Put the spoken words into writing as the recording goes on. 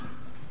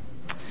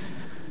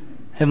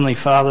Heavenly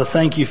Father,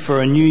 thank you for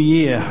a new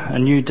year, a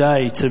new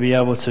day to be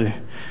able to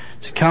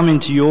come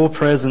into your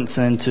presence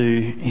and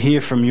to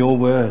hear from your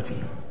word.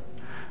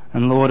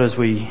 And Lord, as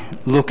we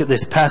look at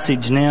this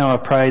passage now, I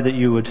pray that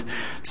you would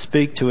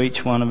speak to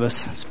each one of us,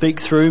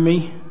 speak through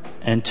me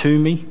and to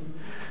me.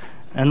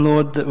 And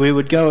Lord, that we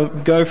would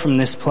go from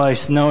this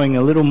place knowing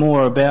a little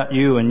more about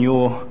you and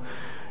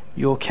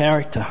your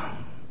character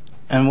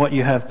and what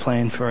you have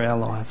planned for our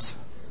lives.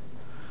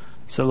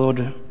 So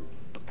Lord,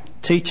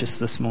 teach us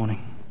this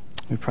morning.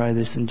 We pray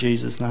this in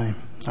Jesus' name.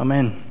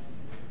 Amen.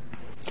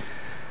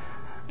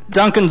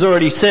 Duncan's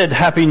already said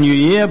Happy New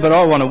Year, but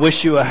I want to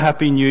wish you a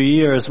Happy New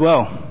Year as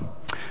well.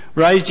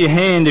 Raise your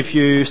hand if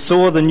you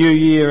saw the New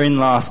Year in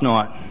last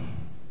night.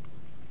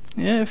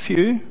 Yeah, a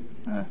few.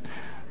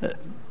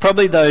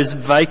 Probably those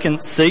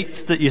vacant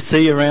seats that you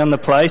see around the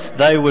place,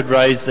 they would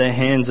raise their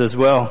hands as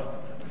well.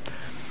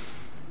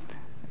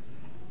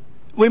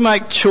 We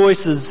make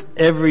choices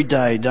every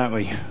day, don't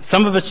we?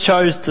 Some of us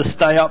chose to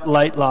stay up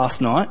late last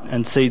night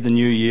and see the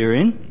new year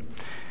in,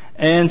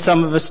 and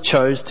some of us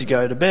chose to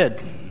go to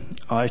bed.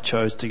 I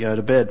chose to go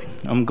to bed.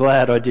 I'm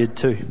glad I did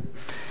too.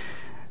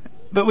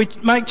 But we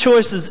make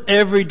choices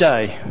every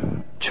day.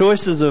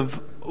 Choices of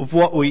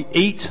what we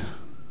eat,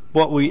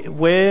 what we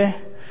wear,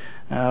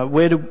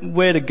 where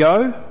to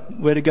go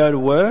to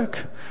work,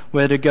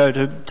 where to go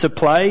to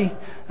play,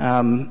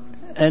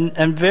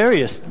 and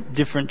various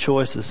different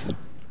choices.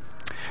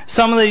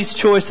 Some of these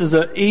choices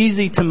are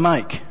easy to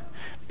make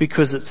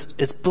because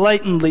it's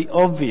blatantly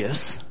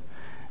obvious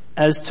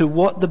as to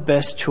what the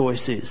best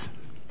choice is.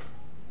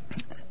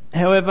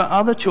 However,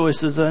 other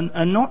choices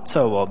are not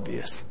so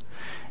obvious.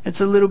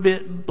 It's a little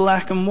bit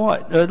black and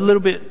white, a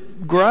little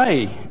bit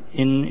grey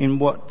in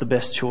what the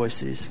best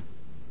choice is.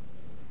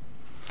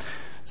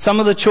 Some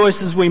of the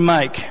choices we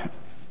make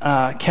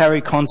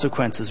carry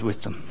consequences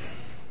with them.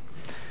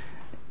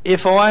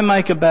 If I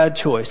make a bad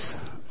choice,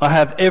 I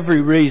have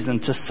every reason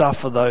to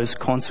suffer those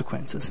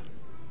consequences.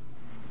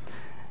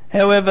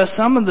 However,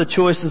 some of the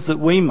choices that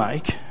we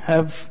make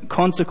have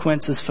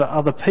consequences for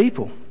other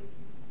people.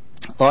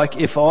 Like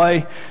if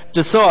I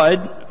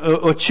decide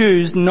or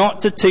choose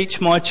not to teach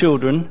my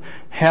children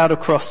how to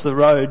cross the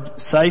road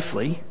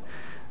safely,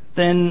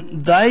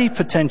 then they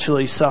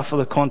potentially suffer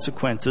the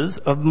consequences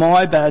of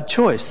my bad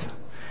choice.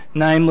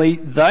 Namely,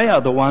 they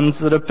are the ones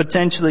that are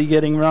potentially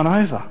getting run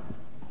over.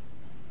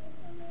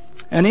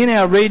 And in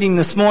our reading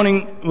this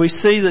morning, we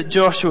see that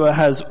Joshua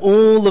has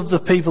all of the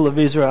people of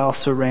Israel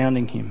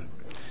surrounding him.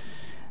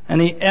 And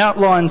he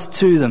outlines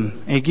to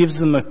them, he gives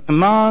them a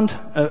command,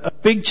 a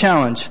big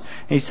challenge.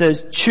 He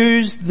says,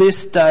 choose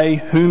this day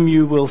whom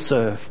you will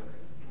serve.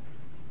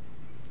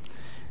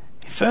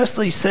 He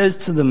firstly says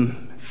to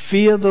them,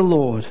 fear the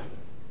Lord.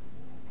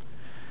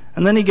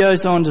 And then he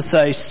goes on to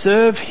say,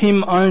 serve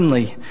him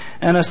only.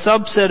 And a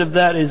subset of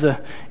that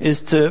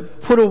is to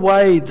put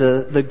away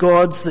the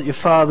gods that your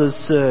fathers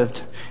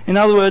served. In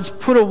other words,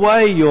 put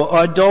away your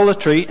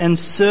idolatry and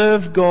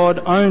serve God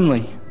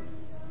only.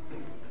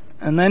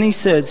 And then he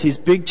says his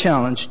big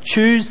challenge,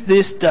 choose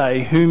this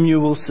day whom you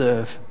will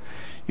serve.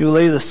 You will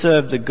either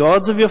serve the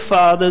gods of your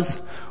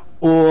fathers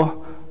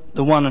or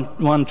the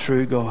one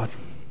true God.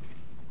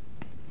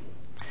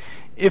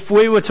 If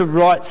we were to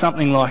write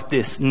something like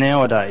this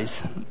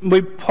nowadays,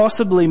 we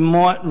possibly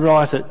might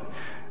write it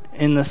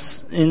in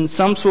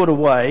some sort of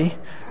way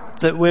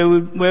that where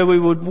we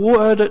would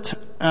word it,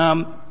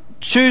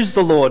 choose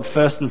the Lord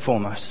first and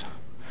foremost.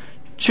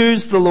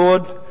 Choose the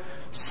Lord,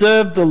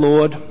 serve the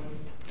Lord,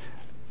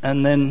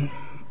 and then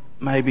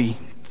maybe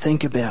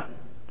think about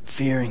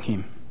fearing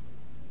him.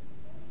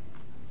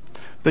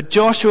 But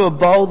Joshua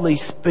boldly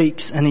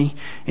speaks and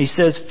he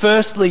says,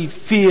 firstly,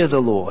 fear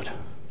the Lord.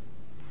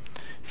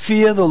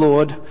 Fear the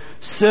Lord,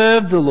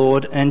 serve the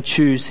Lord, and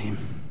choose him.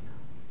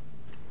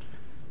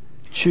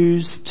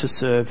 Choose to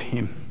serve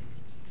him.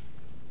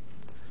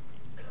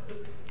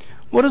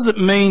 What does it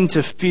mean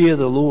to fear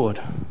the Lord?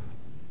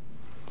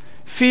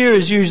 Fear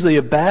is usually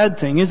a bad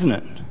thing, isn't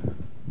it?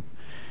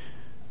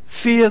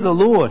 Fear the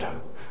Lord.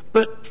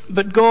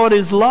 But God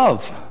is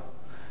love,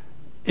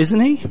 isn't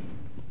he?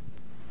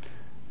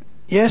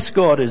 Yes,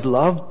 God is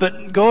love,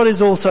 but God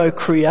is also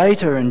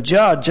creator and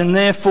judge, and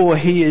therefore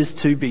he is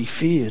to be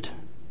feared.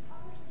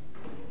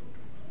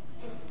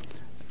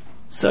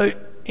 So,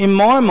 in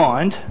my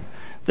mind,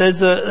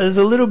 there's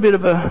a little bit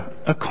of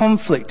a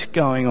conflict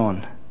going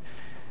on.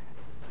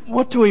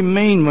 What do we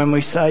mean when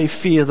we say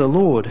fear the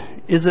Lord?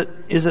 Is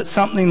it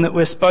something that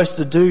we're supposed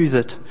to do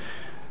that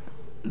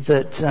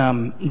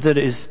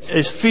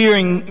is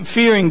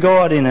fearing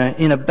God in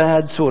a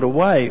bad sort of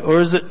way,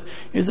 or is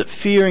it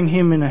fearing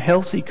him in a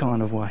healthy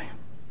kind of way?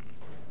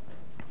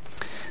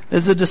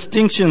 There's a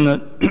distinction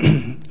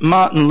that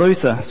Martin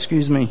Luther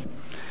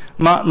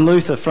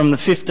from the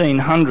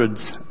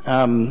 1500s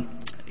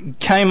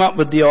came up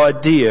with the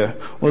idea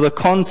or the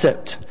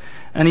concept,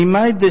 and he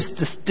made this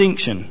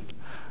distinction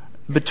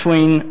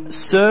between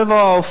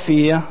servile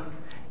fear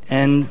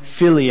and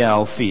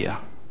filial fear.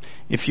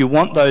 If you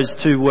want those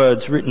two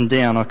words written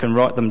down, I can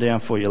write them down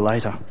for you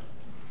later.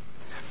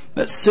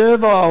 That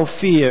servile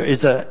fear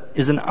is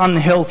an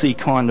unhealthy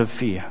kind of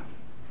fear.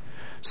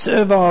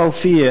 Servile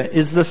fear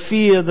is the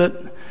fear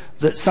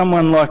that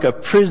someone like a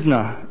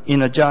prisoner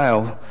in a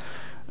jail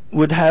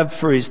would have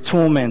for his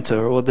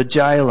tormentor or the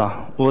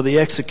jailer or the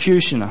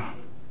executioner.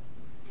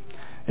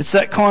 It's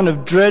that kind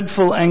of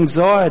dreadful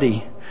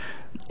anxiety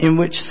in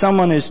which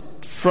someone is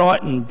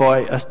frightened by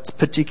a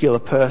particular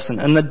person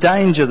and the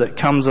danger that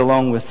comes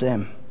along with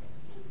them.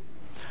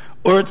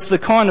 Or it's the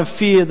kind of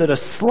fear that a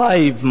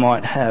slave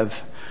might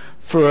have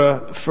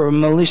for a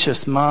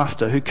malicious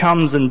master who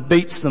comes and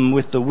beats them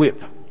with the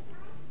whip.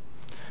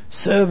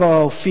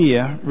 Servile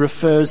fear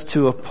refers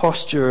to a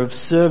posture of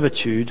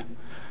servitude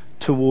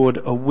toward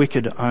a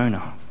wicked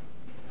owner.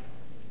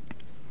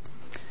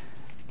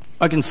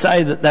 I can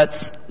say that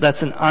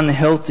that's an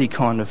unhealthy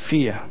kind of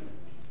fear.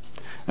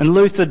 And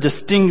Luther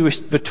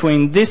distinguished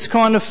between this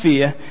kind of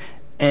fear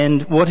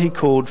and what he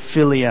called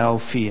filial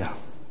fear.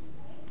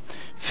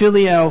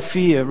 Filial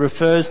fear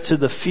refers to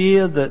the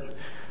fear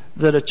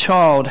that a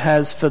child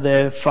has for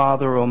their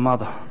father or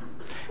mother.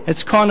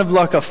 It's kind of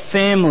like a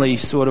family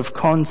sort of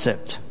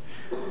concept.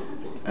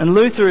 And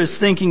Luther is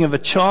thinking of a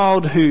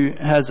child who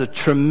has a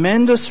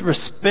tremendous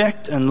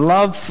respect and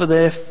love for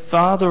their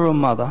father or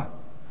mother,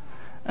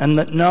 and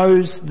that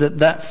knows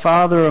that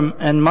father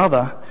and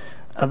mother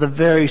are the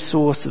very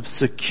source of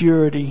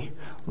security,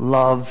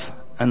 love,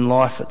 and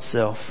life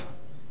itself.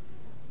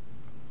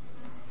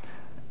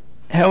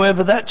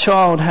 However, that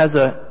child has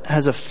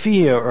a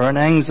fear or an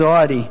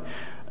anxiety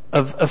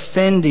of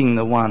offending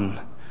the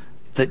one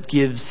that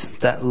gives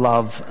that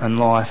love and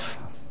life.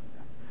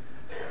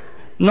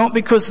 Not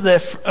because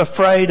they're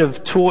afraid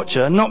of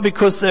torture, not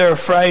because they're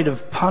afraid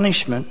of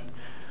punishment,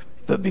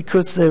 but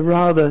because they're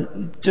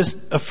rather just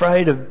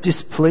afraid of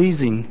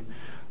displeasing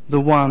the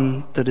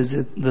one that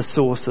is the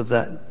source of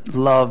that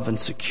love and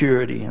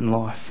security and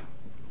life.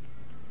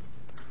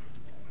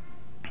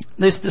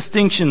 This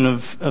distinction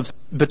of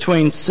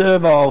between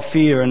servile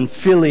fear and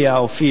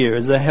filial fear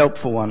is a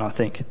helpful one, I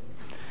think.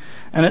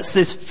 And it's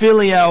this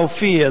filial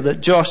fear that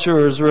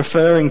Joshua is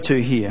referring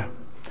to here.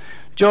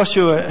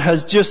 Joshua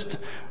has just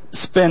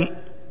spent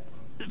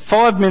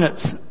 5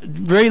 minutes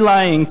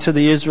relaying to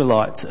the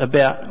Israelites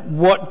about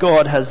what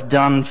God has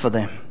done for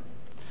them.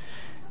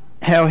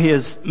 How he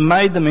has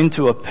made them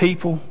into a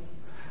people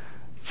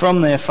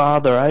from their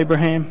father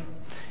Abraham.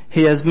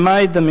 He has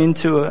made them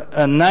into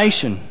a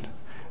nation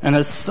and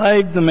has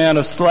saved them out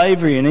of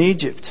slavery in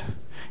Egypt.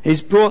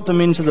 He's brought them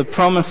into the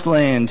promised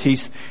land.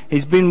 He's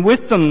been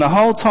with them the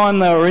whole time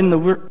they were in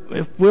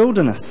the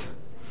wilderness.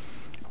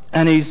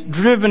 And he's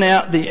driven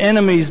out the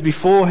enemies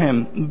before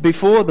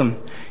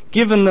them,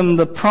 given them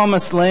the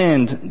promised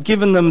land,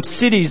 given them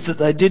cities that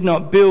they did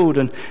not build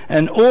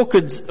and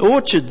orchards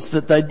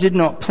that they did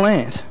not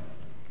plant.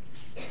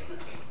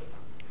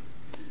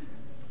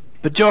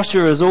 But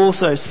Joshua is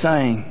also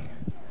saying,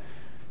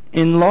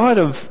 in light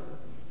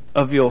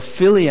of your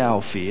filial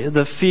fear,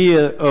 the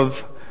fear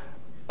of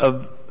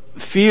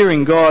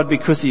fearing God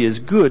because he is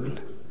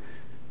good,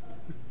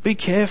 be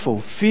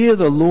careful. Fear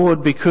the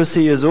Lord because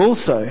he is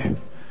also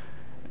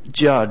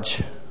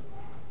judge.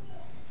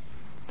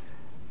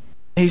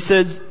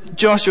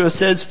 Joshua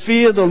says,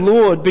 fear the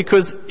Lord,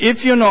 because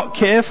if you're not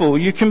careful,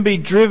 you can be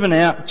driven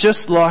out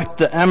just like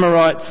the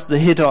Amorites, the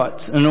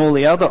Hittites, and all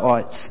the other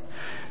ites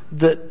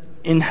that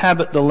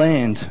inhabit the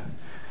land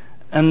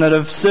and that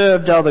have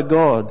served other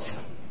gods.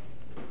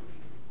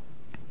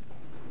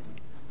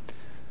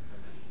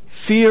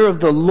 Fear of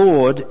the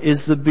Lord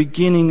is the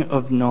beginning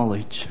of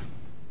knowledge.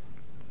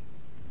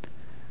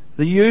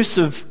 The use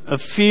of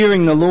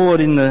fearing the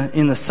Lord in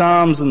the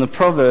Psalms and the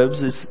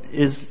Proverbs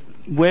is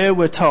where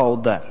we're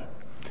told that.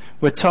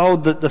 We're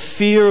told that the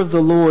fear of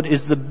the Lord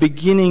is the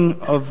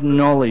beginning of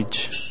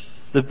knowledge,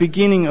 the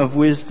beginning of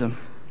wisdom.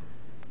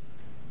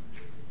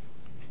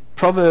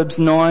 Proverbs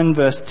 9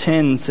 verse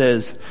 10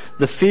 says,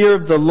 "The fear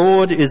of the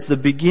Lord is the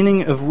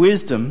beginning of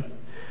wisdom,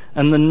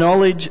 and the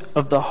knowledge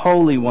of the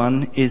Holy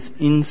One is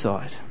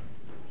insight."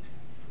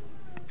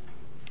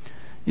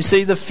 You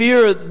see, the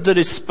fear that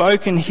is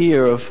spoken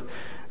here of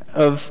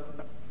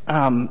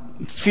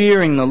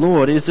fearing the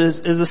Lord is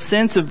a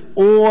sense of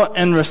awe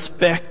and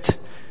respect,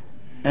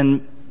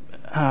 and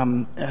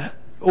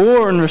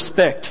awe and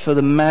respect for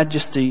the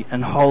majesty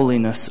and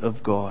holiness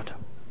of God.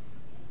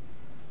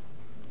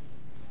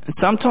 And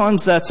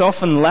sometimes that's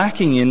often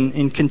lacking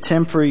in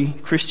contemporary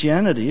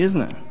Christianity,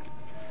 isn't it?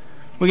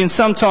 We can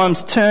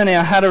sometimes turn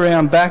our hat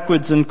around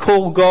backwards and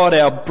call God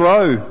our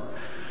bro.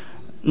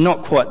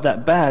 Not quite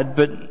that bad,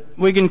 but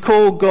we can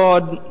call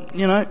God,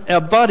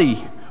 our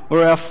buddy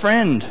or our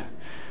friend.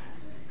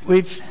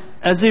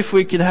 As if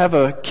we could have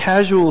a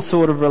casual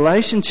sort of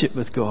relationship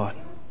with God.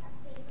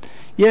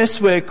 Yes,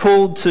 we're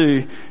called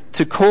to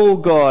call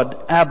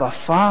God Abba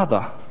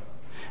Father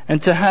and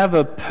to have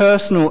a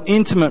personal,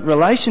 intimate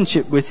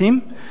relationship with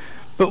him,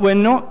 but we're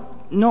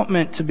not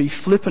meant to be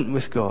flippant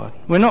with God.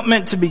 We're not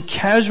meant to be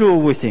casual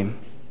with him.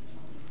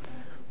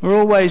 We're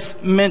always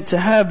meant to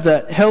have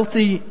that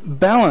healthy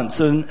balance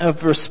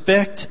of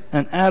respect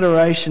and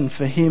adoration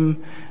for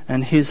him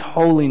and his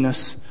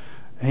holiness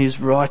His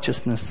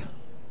righteousness.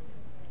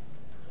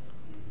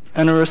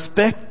 And a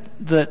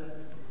respect that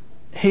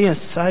He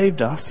has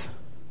saved us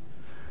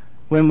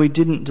when we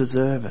didn't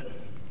deserve it.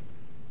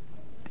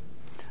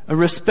 A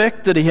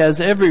respect that He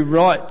has every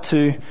right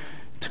to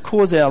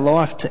cause our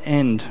life to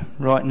end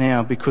right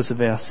now because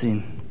of our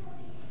sin.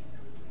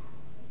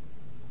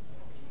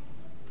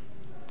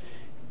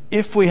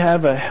 If we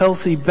have a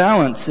healthy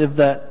balance of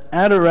that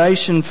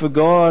adoration for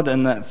God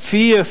and that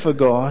fear for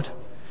God,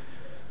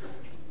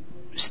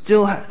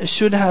 still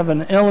should have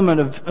an element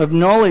of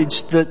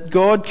knowledge that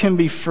God can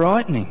be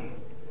frightening.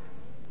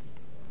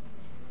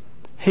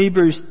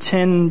 Hebrews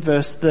 10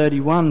 verse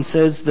 31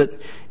 says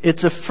that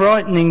it's a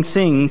frightening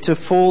thing to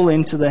fall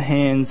into the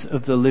hands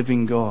of the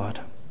living God.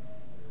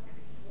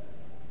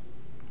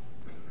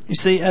 You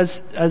see,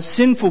 as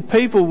sinful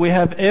people, we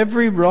have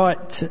every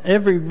right,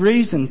 every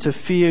reason to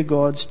fear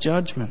God's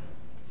judgment.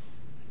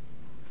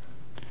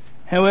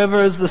 However,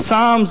 as the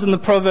Psalms and the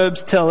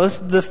Proverbs tell us,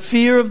 the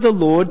fear of the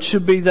Lord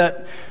should be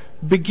that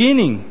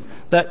beginning,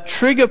 that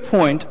trigger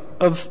point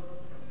of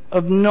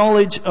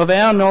knowledge, of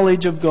our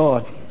knowledge of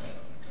God.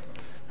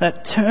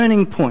 That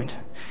turning point.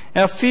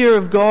 Our fear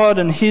of God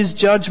and His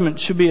judgment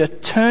should be a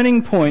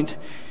turning point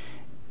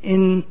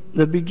in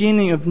the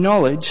beginning of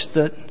knowledge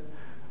that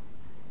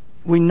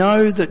we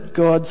know that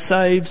God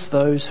saves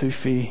those who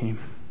fear Him.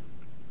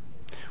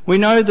 We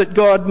know that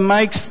God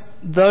makes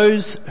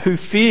those who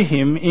fear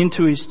Him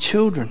into His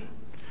children,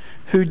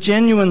 who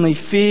genuinely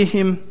fear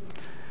Him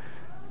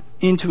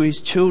into His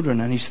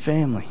children and His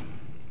family.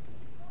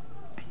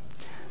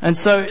 And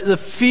so the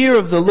fear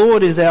of the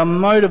Lord is our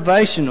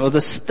motivation, or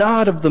the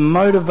start of the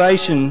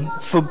motivation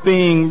for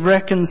being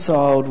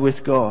reconciled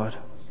with God.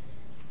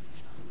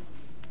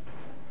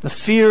 The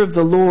fear of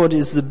the Lord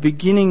is the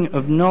beginning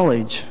of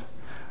knowledge.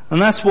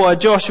 And that's why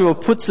Joshua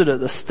puts it at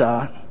the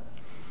start.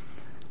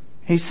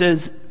 He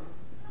says,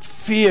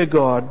 fear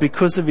God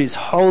because of His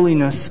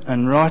holiness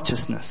and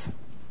righteousness.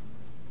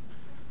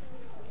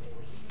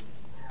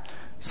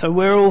 So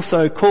we're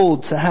also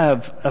called to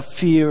have a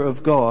fear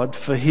of God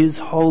for His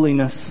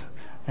holiness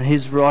and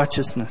His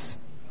righteousness.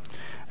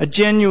 A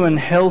genuine,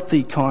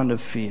 healthy kind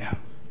of fear.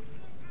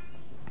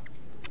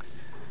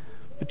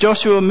 But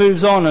Joshua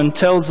moves on and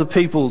tells the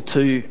people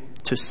to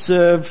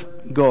serve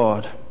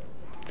God.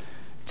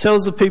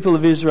 Tells the people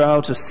of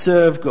Israel to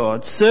serve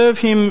God. Serve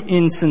Him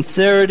in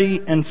sincerity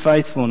and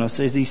faithfulness,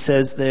 as he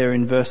says there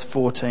in verse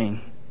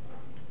 14.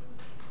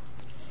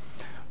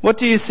 What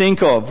do you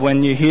think of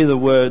when you hear the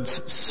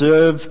words,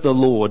 serve the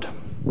Lord,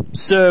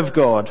 serve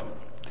God?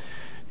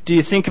 Do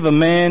you think of a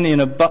man in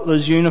a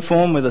butler's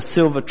uniform with a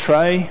silver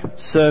tray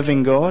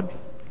serving God?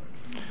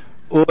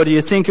 Or do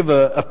you think of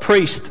a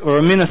priest or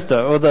a minister,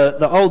 or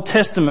the Old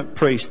Testament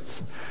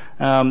priests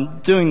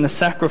doing the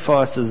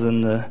sacrifices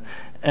and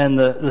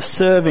the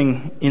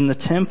serving in the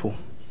temple?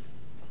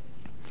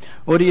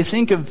 Or do you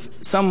think of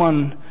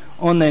someone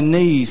on their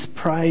knees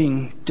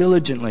praying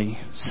diligently,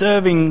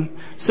 serving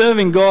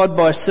God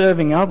by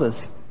serving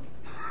others?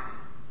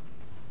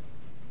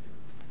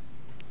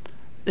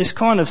 This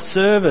kind of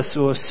service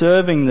or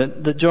serving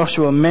that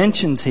Joshua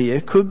mentions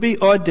here could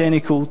be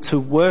identical to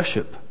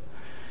worship.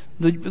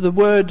 The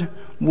word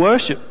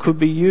worship could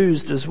be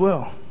used as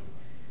well.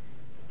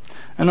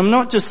 And I'm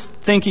not just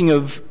thinking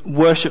of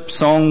worship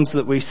songs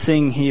that we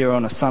sing here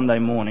on a Sunday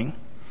morning.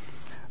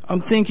 I'm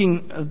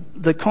thinking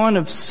of the kind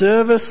of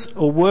service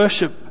or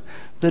worship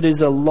that is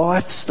a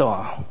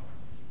lifestyle.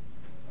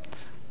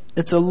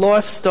 It's a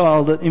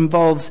lifestyle that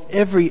involves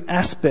every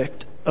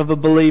aspect of a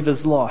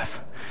believer's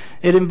life.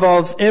 It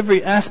involves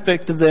every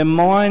aspect of their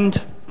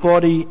mind,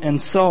 body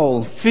and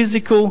soul,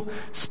 physical,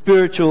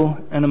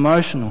 spiritual and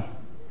emotional.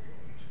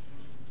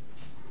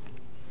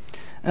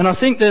 And I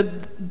think that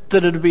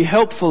it would be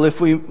helpful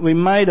if we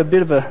made a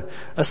bit of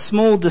a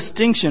small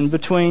distinction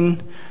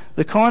between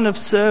the kind of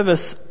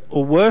service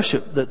or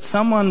worship that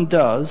someone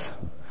does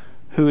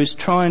who is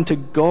trying to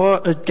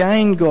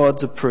gain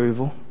God's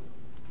approval,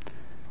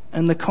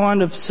 and the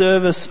kind of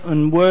service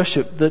and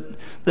worship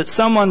that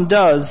someone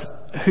does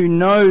who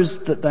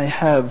knows that they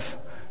have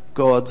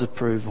God's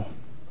approval.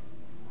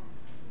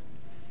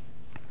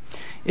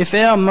 If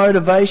our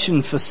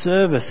motivation for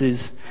service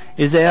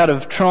is out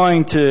of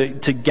trying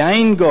to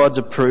gain God's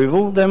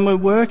approval, then we're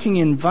working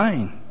in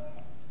vain.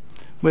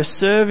 We're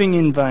serving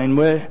in vain.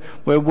 We're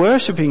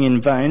worshipping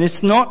in vain.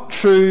 It's not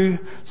true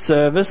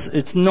service.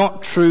 It's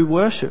not true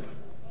worship.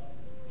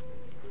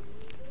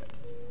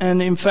 And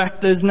in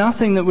fact, there's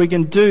nothing that we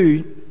can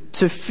do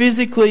to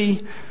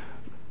physically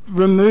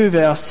remove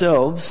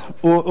ourselves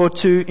or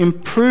to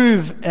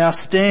improve our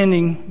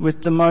standing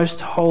with the most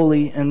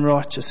holy and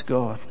righteous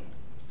God.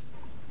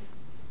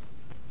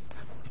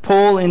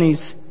 Paul, in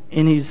his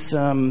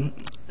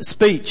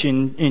speech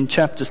in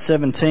chapter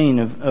 17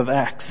 of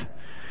Acts,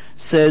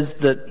 says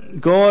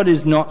that God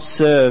is not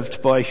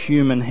served by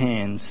human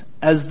hands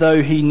as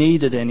though He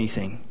needed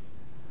anything.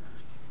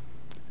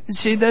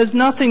 See, there's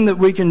nothing that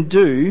we can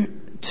do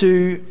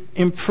to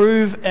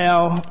improve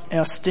our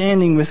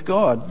standing with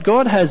God.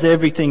 God has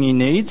everything He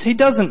needs. He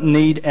doesn't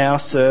need our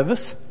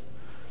service.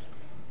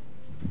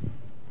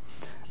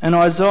 And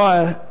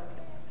Isaiah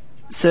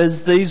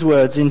says these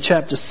words in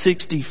chapter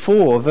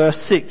 64,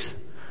 verse 6.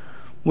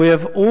 We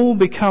have all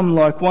become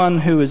like one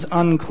who is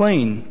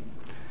unclean,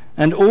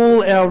 and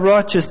all our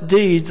righteous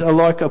deeds are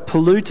like a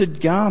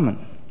polluted garment.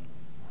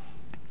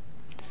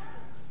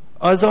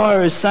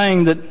 Isaiah is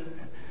saying that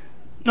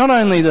not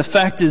only the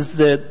fact is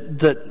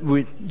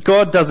that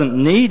God doesn't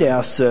need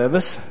our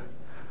service,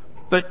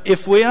 but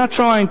if we are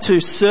trying to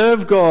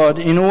serve God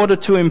in order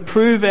to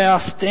improve our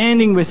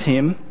standing with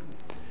Him,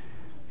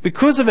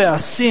 because of our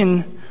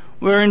sin,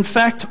 we're in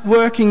fact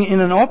working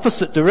in an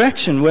opposite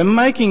direction. We're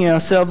making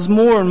ourselves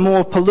more and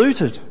more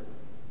polluted.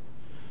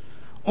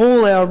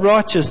 All our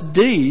righteous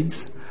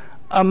deeds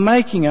are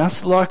making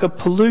us like a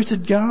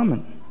polluted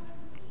garment.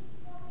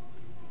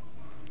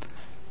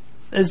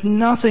 There's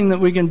nothing that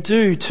we can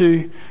do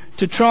to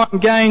try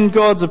and gain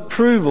God's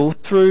approval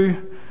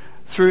through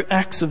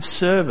acts of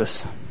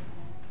service.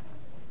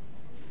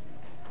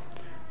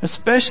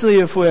 Especially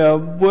if we are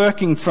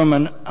working from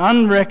an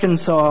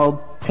unreconciled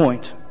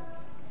point,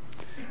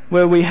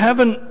 where we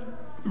haven't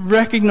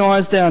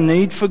recognised our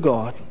need for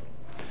God.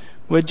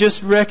 We're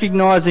just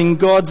recognising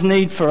God's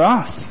need for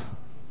us.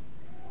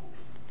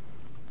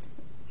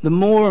 The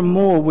more and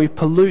more we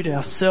pollute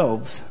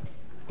ourselves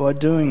by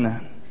doing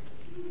that.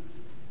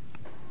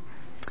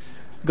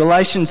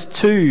 Galatians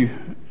 2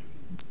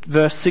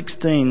 verse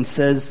 16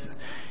 says,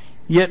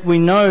 "Yet we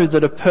know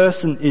that a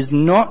person is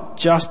not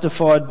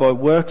justified by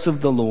works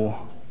of the law,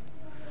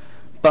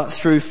 but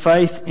through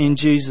faith in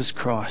Jesus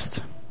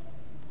Christ.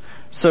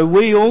 So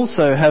we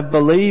also have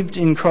believed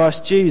in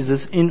Christ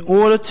Jesus in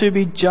order to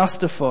be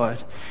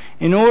justified,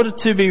 in order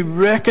to be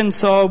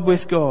reconciled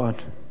with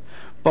God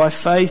by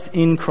faith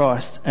in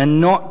Christ,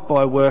 and not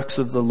by works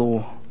of the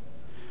law.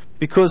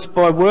 Because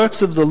by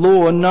works of the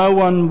law no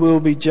one will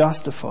be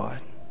justified."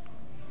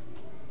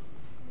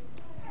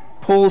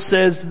 Paul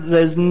says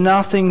there's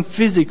nothing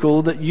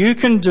physical that you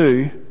can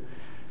do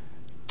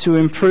to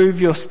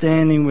improve your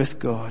standing with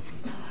God,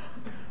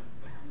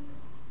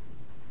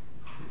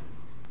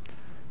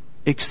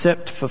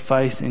 except for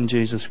faith in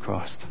Jesus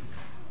Christ.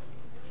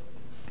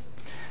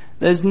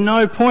 There's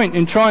no point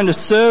in trying to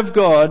serve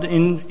God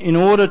in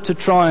order to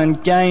try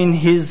and gain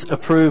His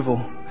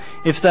approval,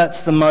 if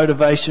that's the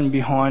motivation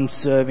behind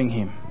serving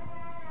Him.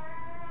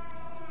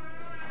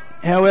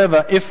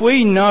 However, if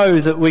we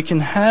know that we can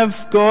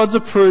have God's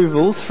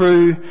approval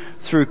through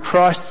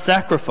Christ's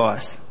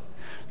sacrifice,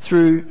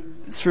 through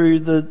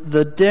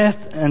the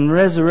death and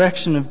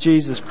resurrection of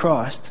Jesus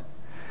Christ,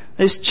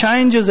 this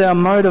changes our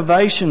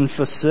motivation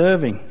for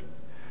serving,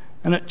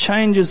 and it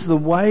changes the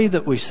way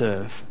that we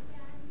serve.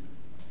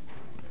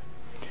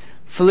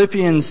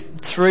 Philippians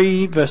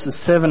 3 verses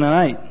 7 and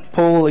 8,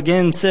 Paul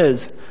again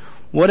says,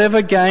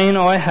 "Whatever gain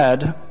I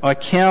had, I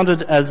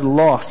counted as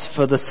loss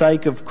for the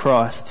sake of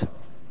Christ.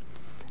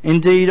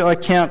 Indeed, I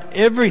count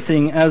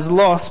everything as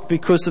loss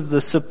because of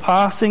the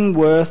surpassing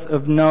worth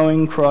of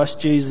knowing Christ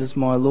Jesus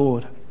my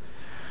Lord.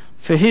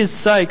 For His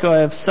sake I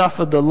have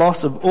suffered the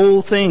loss of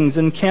all things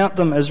and count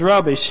them as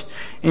rubbish,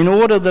 in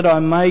order that I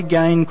may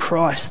gain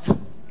Christ."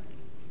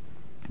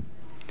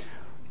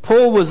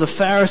 Paul was a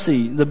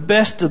Pharisee, the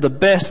best of the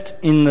best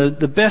in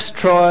the best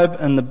tribe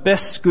and the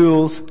best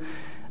schools,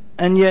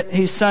 and yet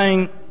he's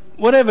saying,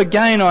 whatever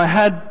gain I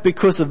had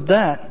because of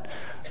that,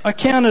 I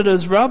count it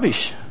as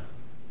rubbish,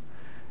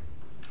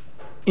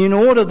 in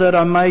order that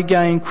I may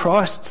gain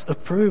Christ's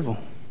approval.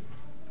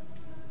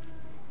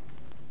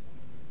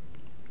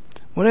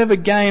 Whatever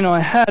gain I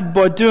had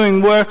by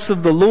doing works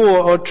of the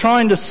law or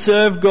trying to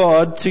serve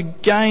God to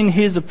gain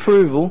His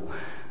approval,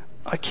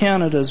 I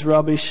count it as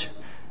rubbish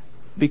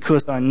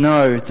because I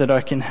know that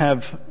I can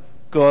have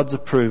God's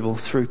approval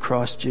through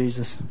Christ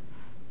Jesus.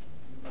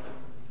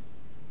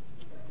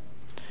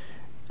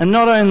 And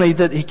not only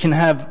that He can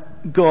have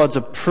God's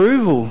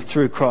approval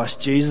through Christ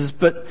Jesus,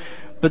 but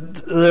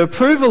the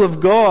approval of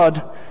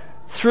God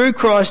through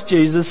Christ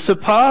Jesus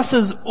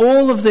surpasses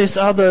all of this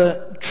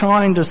other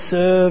trying to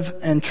serve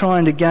and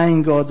trying to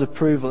gain God's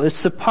approval. It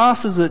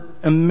surpasses it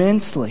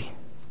immensely.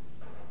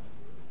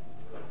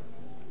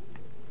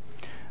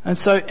 And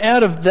so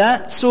out of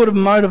that sort of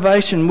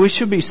motivation, we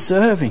should be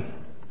serving.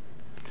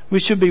 We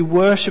should be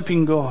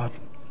worshipping God.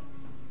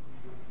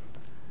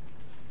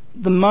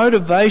 The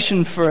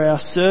motivation for our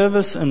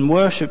service and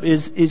worship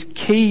is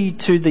key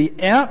to the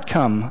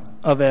outcome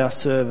of our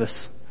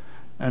service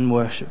and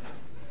worship.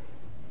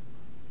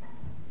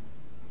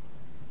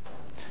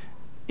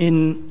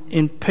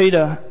 In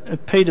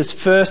Peter's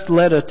first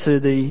letter to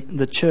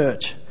the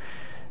church,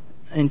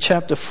 in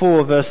chapter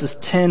 4 verses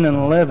 10 and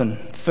 11,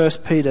 1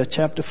 Peter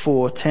chapter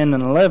 4, 10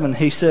 and 11,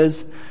 he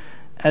says,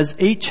 "As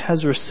each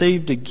has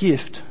received a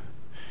gift,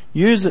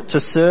 use it to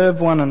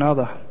serve one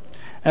another,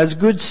 as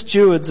good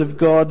stewards of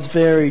God's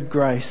varied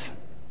grace.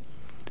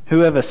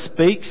 Whoever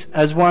speaks,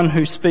 as one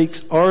who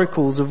speaks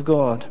oracles of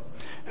God.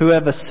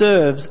 Whoever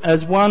serves,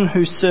 as one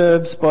who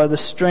serves by the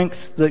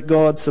strength that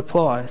God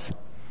supplies,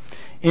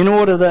 in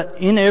order that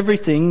in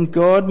everything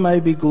God may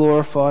be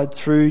glorified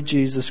through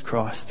Jesus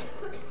Christ.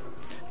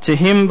 To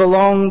him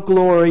belong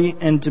glory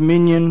and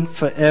dominion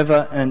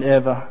forever and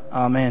ever.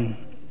 Amen.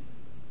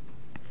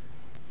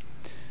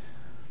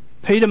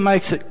 Peter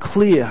makes it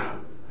clear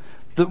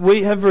that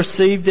we have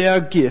received our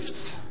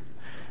gifts,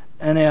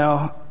 and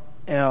our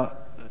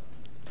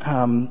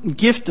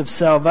gift of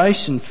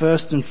salvation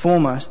first and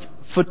foremost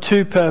for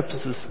two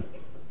purposes: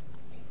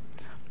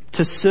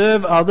 to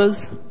serve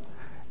others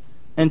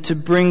and to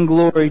bring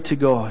glory to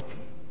God.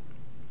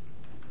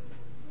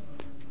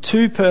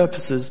 Two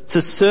purposes: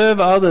 to serve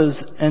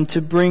others and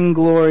to bring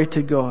glory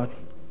to God.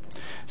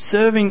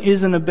 Serving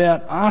isn't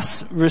about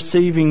us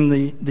receiving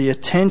the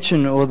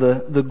attention or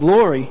the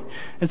glory.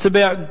 It's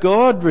about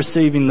God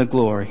receiving the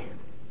glory.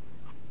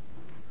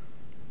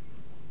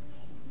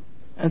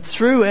 And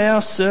through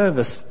our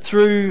service,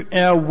 through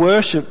our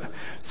worship,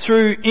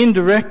 through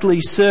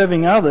indirectly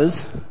serving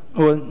others,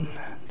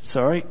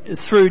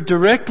 through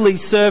directly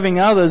serving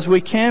others,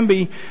 we can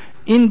be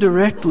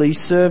indirectly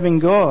serving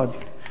God.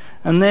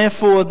 And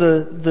therefore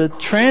the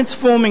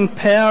transforming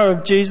power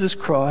of Jesus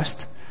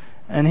Christ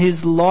and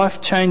his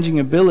life-changing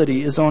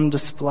ability is on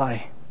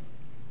display.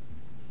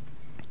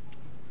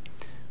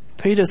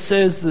 Peter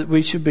says that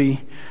we should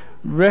be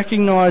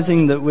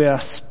recognizing that we are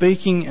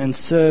speaking and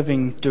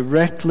serving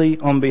directly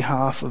on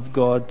behalf of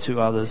God to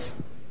others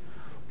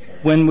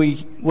when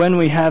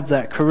we have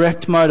that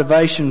correct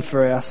motivation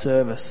for our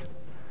service.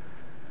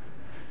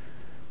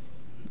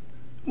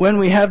 When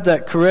we have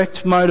that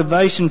correct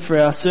motivation for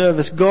our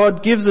service,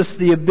 God gives us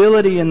the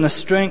ability and the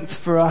strength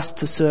for us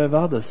to serve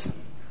others.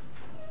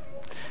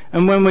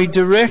 And when we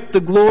direct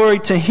the glory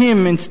to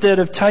him instead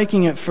of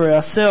taking it for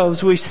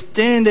ourselves, we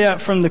stand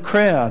out from the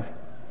crowd,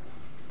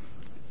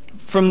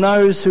 from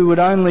those who would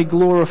only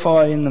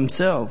glorify in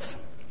themselves.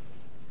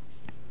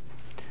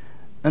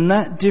 And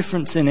that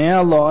difference in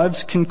our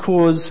lives can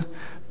cause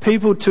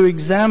people to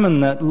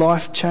examine that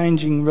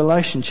life-changing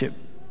relationship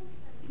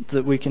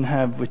that we can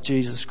have with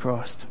Jesus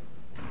Christ.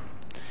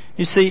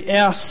 You see,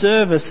 our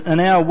service and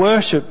our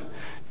worship,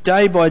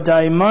 day by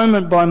day,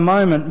 moment by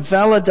moment,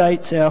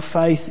 validates our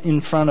faith in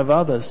front of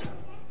others.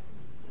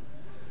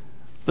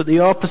 But the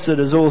opposite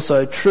is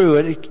also true.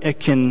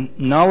 It can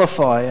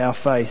nullify our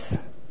faith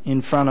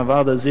in front of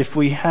others if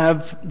we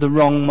have the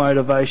wrong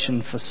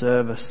motivation for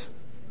service.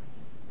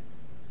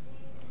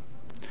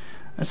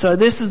 And so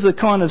this is the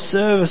kind of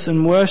service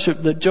and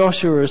worship that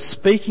Joshua is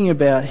speaking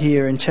about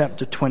here in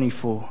chapter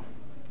 24.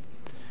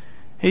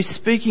 He's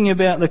speaking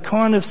about the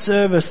kind of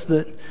service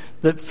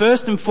that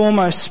first and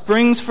foremost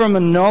springs from a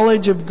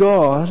knowledge of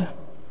God,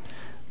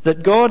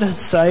 that God has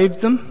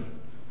saved them,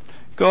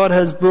 God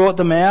has brought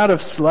them out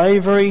of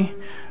slavery,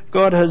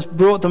 God has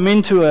brought them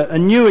into a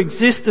new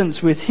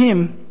existence with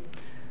him.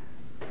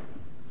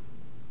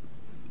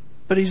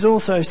 But he's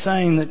also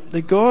saying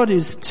that God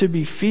is to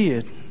be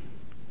feared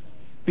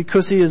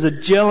because he is a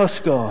jealous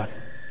God.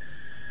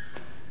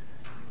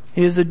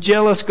 He is a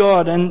jealous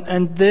God,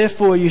 and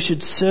therefore you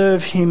should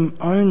serve him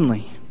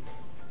only.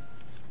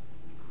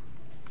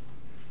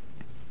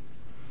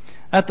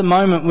 At the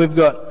moment we've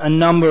got a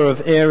number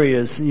of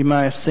areas, you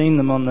may have seen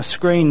them on the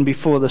screen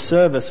before the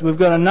service. We've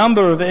got a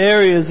number of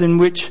areas in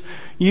which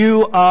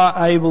you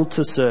are able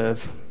to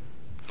serve.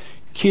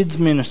 Kids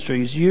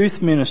ministries,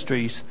 youth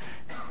ministries,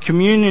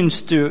 communion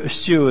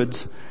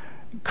stewards,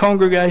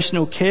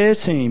 congregational care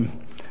team.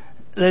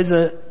 There's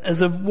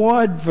a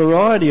wide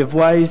variety of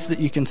ways that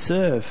you can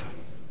serve.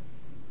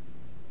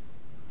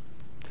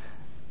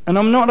 And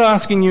I'm not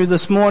asking you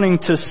this morning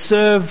to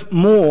serve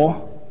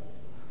more.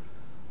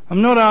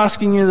 I'm not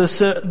asking you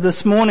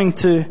this morning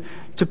to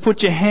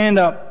put your hand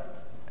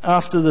up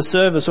after the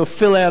service or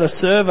fill out a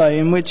survey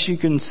in which you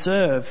can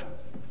serve.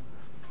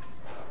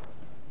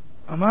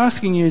 I'm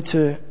asking you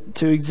to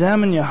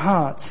examine your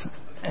hearts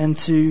and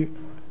to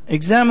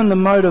examine the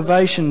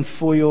motivation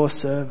for your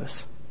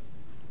service.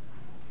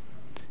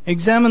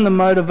 Examine the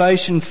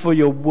motivation for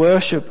your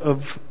worship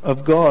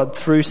of God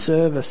through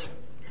service.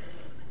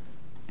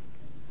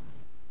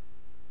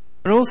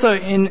 But also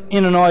in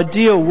an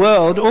ideal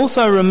world,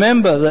 also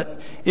remember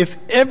that if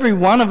every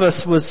one of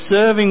us was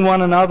serving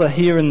one another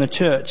here in the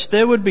church,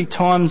 there would be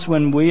times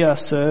when we are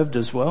served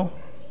as well.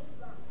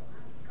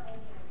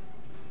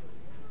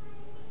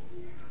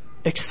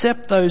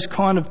 Accept those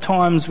kind of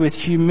times with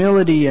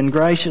humility and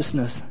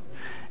graciousness.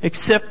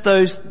 Accept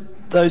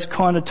those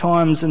kind of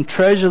times and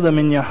treasure them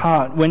in your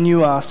heart when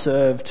you are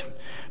served,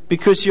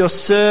 because you're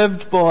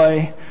served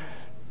by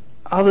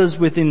others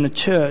within the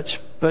church,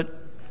 but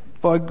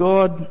by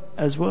God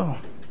as well.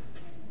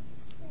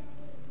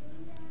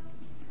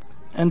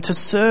 And to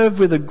serve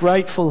with a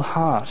grateful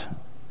heart,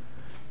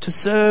 to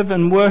serve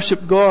and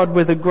worship God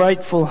with a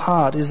grateful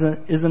heart is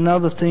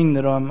another thing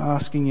that I'm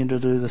asking you to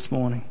do this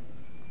morning.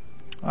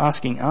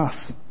 Asking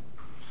us.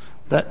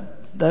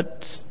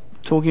 That's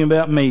talking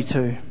about me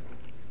too.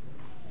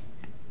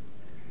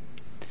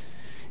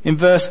 In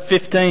verse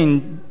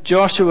 15,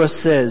 Joshua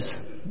says,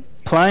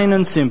 plain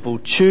and simple,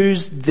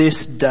 choose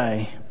this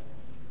day.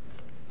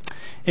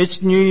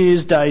 It's New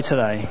Year's Day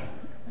today.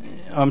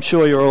 I'm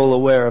sure you're all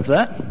aware of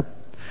that.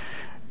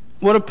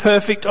 What a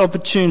perfect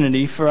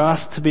opportunity for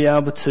us to be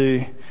able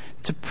to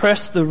to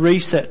press the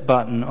reset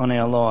button on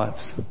our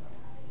lives,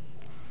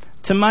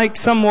 to make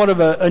somewhat of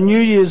a New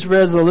Year's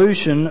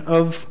resolution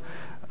of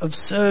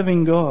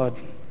serving God,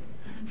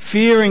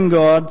 fearing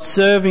God,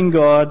 serving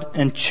God,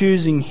 and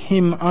choosing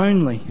Him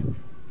only.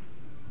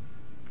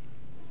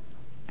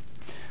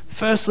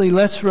 Firstly,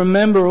 let's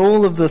remember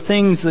all of the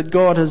things that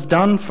God has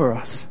done for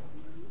us.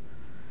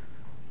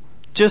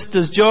 Just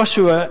as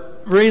Joshua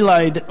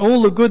relayed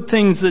all the good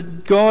things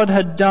that God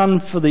had done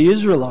for the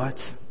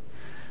Israelites,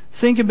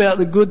 think about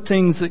the good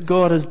things that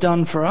God has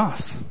done for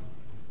us.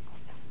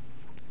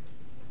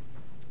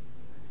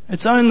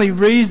 It's only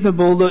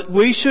reasonable that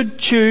we should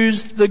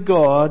choose the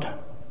God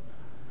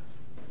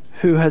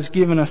who has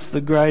given us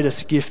the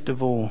greatest gift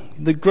of all,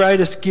 the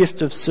greatest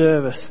gift of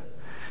service,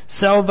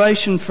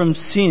 salvation from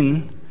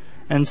sin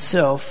and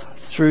self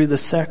through the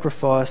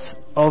sacrifice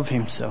of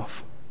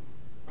Himself.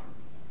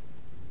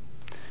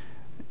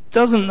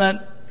 Isn't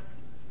that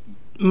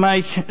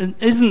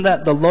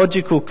the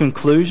logical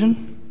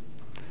conclusion?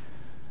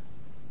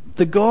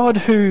 The God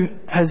who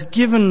has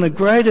given the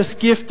greatest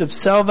gift of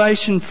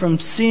salvation from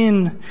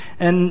sin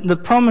and the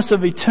promise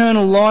of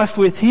eternal life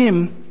with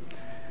Him,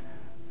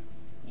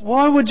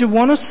 why would you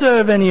want to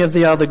serve any of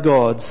the other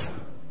gods?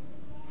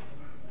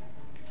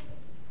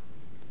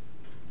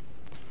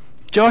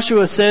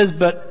 Joshua says,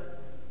 but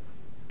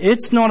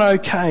it's not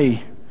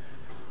okay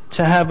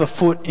to have a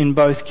foot in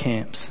both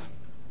camps.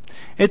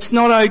 It's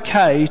not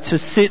okay to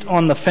sit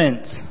on the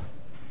fence.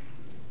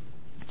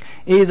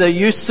 Either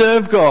you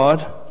serve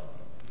God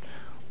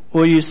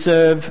or you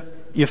serve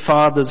your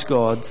father's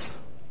gods,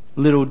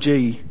 little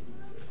g.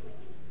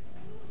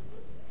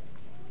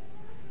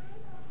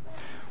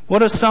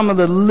 What are some of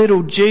the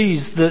little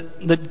g's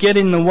that get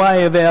in the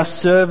way of our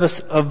service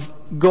of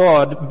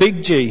God,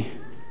 big G?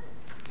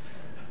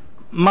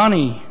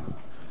 Money,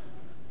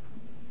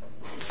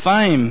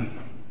 fame,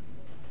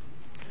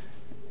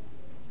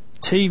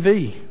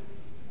 TV,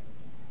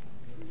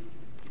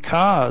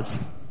 cars.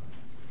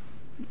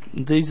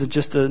 These are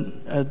just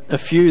a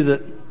few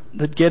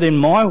that get in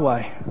my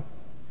way.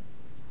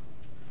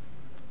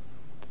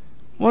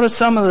 What are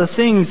some of the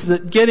things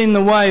that get in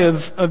the way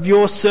of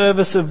your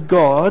service of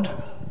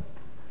God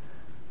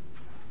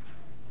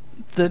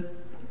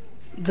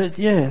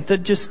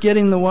that just get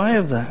in the way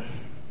of that?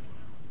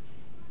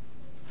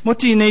 What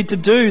do you need to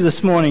do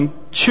this morning?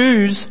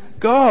 Choose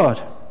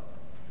God.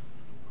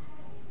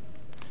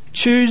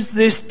 Choose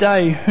this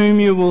day whom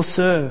you will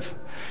serve.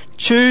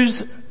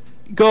 Choose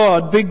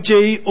God, big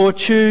G, or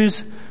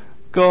choose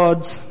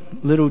God's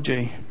little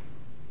g.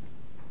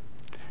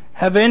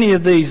 Have any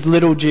of these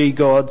little g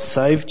gods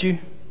saved you?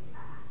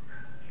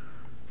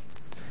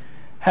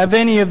 Have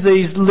any of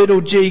these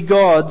little g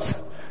gods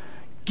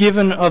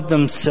given of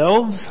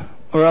themselves,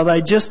 or are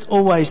they just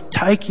always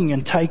taking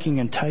and taking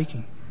and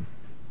taking?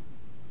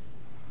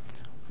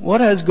 What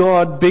has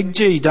God, big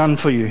G, done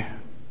for you?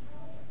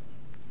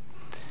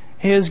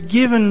 He has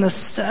given the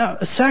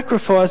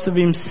sacrifice of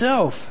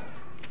Himself.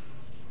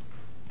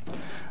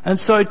 And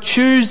so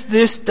choose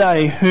this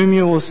day whom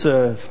you will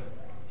serve.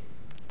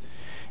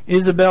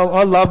 Isabel,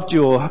 I loved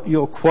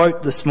your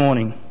quote this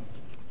morning.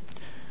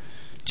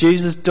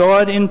 Jesus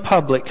died in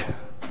public,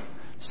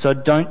 so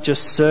don't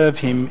just serve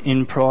Him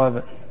in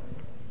private.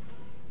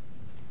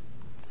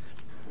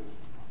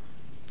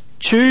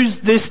 Choose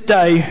this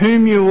day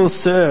whom you will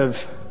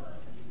serve.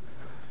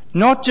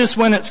 Not just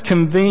when it's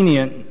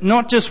convenient,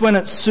 not just when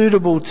it's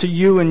suitable to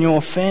you and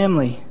your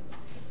family,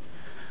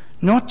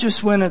 not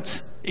just when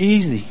it's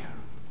easy.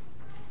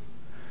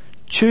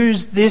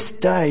 Choose this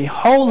day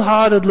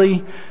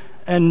wholeheartedly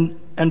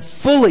and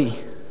fully,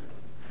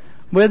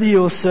 whether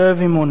you'll serve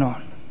Him or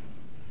not.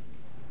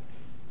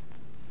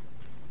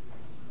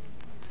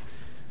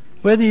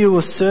 Whether you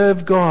will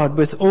serve God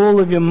with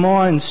all of your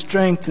mind,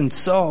 strength and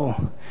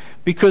soul,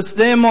 because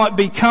there might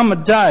become a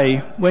day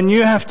when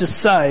you have to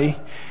say,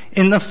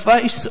 in the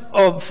face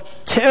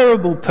of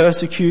terrible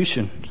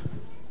persecution,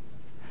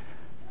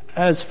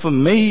 as for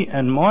me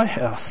and my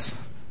house,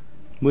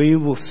 we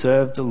will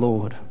serve the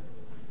Lord.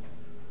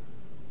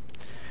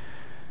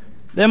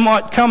 There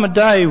might come a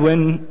day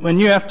when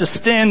you have to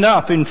stand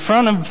up in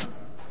front of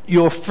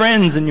your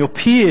friends and your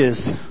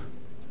peers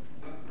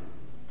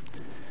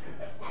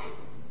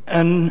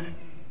and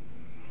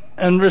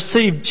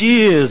receive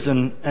jeers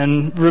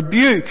and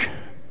rebuke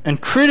and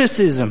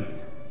criticism.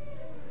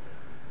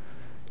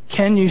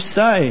 Can you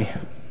say,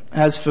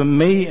 as for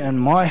me and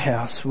my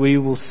house, we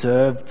will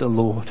serve the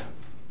Lord?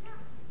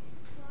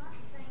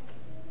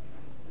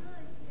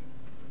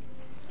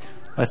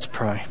 Let's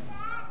pray.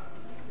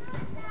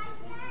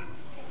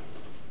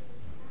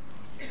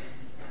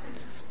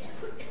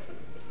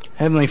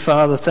 Heavenly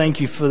Father,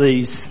 thank you for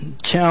these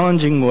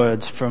challenging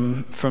words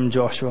from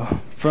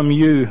Joshua, from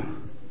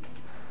you.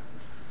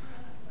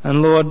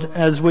 And Lord,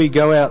 as we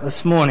go out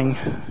this morning,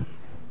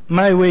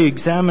 may we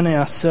examine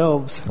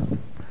ourselves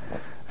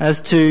as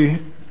to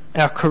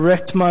our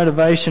correct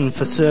motivation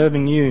for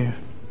serving you.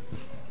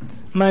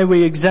 May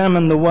we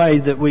examine the way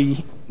that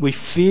we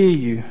fear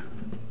you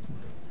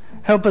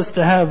Help us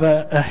to have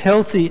a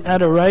healthy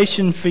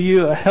adoration for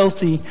you, a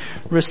healthy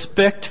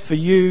respect for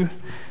you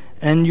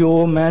and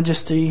your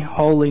majesty,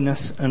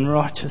 holiness and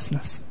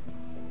righteousness.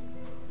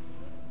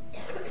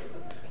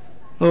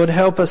 Lord,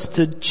 help us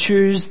to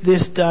choose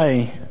this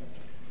day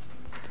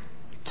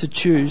to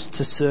choose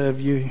to serve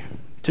you,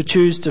 to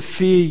choose to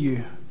fear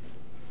you,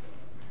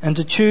 and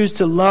to choose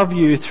to love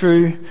you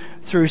through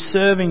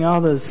serving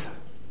others,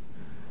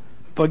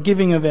 by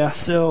giving of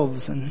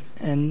ourselves and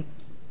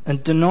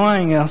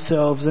denying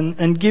ourselves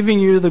and giving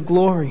you the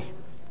glory.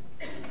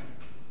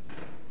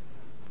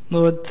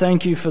 Lord,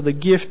 thank you for the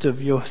gift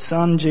of your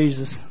Son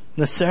Jesus,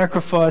 the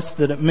sacrifice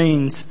that it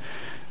means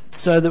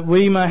so that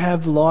we may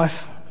have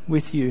life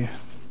with you.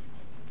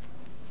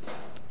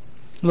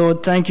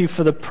 Lord, thank you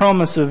for the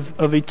promise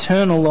of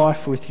eternal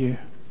life with you.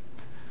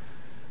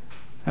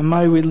 And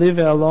may we live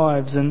our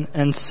lives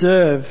and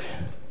serve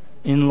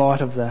in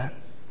light of that.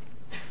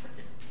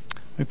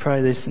 We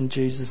pray this in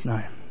Jesus'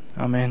 name.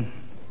 Amen.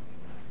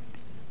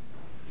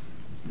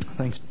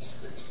 Thanks.